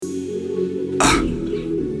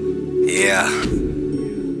Yeah.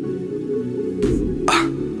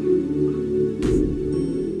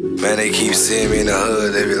 Man, they keep seeing me in the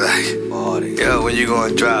hood, they be like, yo, when you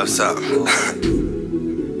gonna drop something?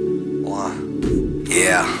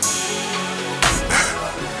 Yeah.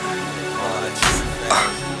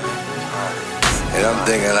 And I'm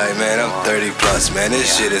thinking like, man, I'm 30 plus, man,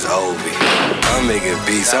 this shit is over. I'm making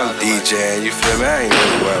beats, I'm DJing, you feel me? I ain't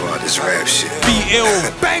really worried about this rap shit.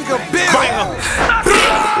 Banga, Bill.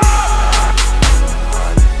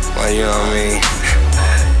 Well, you know what I mean?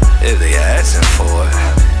 If they asking for it,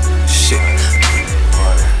 shit.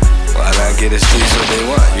 Why not get the streets what they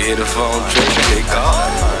want? You hear the phone trick and they call.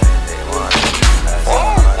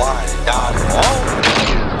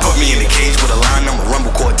 Put me in the cage with a line, I'm a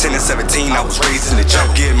rumble core 10 and 17. I was raised in the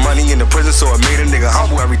jump, getting money in the prison, so it made a nigga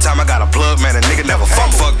humble. Every time I got a plug, man, a nigga never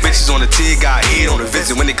fumble. Fuck bitches on the T, got head on the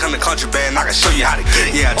visit. When they come to contraband, I can show you how to get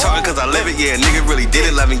it. Yeah, I talk it cause I live it, yeah, a nigga really did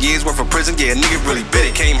it. 11 years worth of prison, yeah, a nigga really bit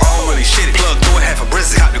it. Came home, really shit it. Plug through it, half a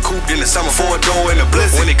blizzard. Got the coupe in the summer, 4-door in the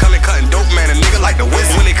blizzard. When they come to cutting dope, man, a nigga like the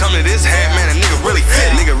wizard. When they come to this hat, man, a nigga really fit.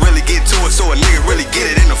 Nigga really get to it, so a nigga really get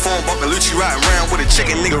it. In the phone, Banga Lucci riding around with a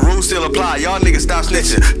chicken. Nigga rules still apply, y'all niggas stop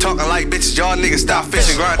snitching. Talking like bitches, y'all niggas stop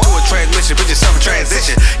fishing. Grind to a transmission, put yourself in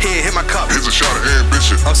transition. Here, hit my cup, here's a shot of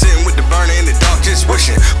ambition. I'm sitting with the burner in the dark, just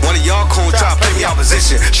wishing one of y'all coons try to play me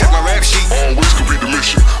opposition. Check my rap sheet, always complete the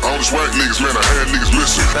mission. All these whack niggas, man, I had niggas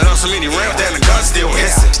missing. Let on so many rounds, damn the gun still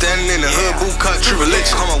hissing. Standing in the hood, boot cut, true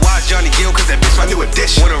religion. I'ma watch Johnny Gill, cause that bitch my new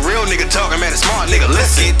addition. When a real nigga talking, man, a smart nigga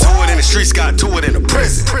listen. Get to it in the streets, got to it in the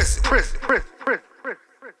prison.